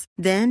candles.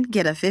 Then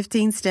get a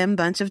 15-stem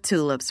bunch of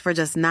tulips for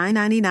just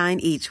 $9.99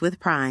 each with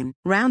Prime.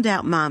 Round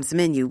out Mom's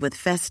menu with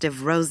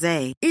festive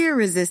rosé,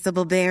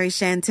 irresistible berry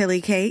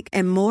chantilly cake,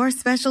 and more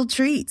special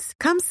treats.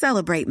 Come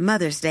celebrate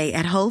Mother's Day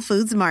at Whole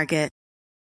Foods Market.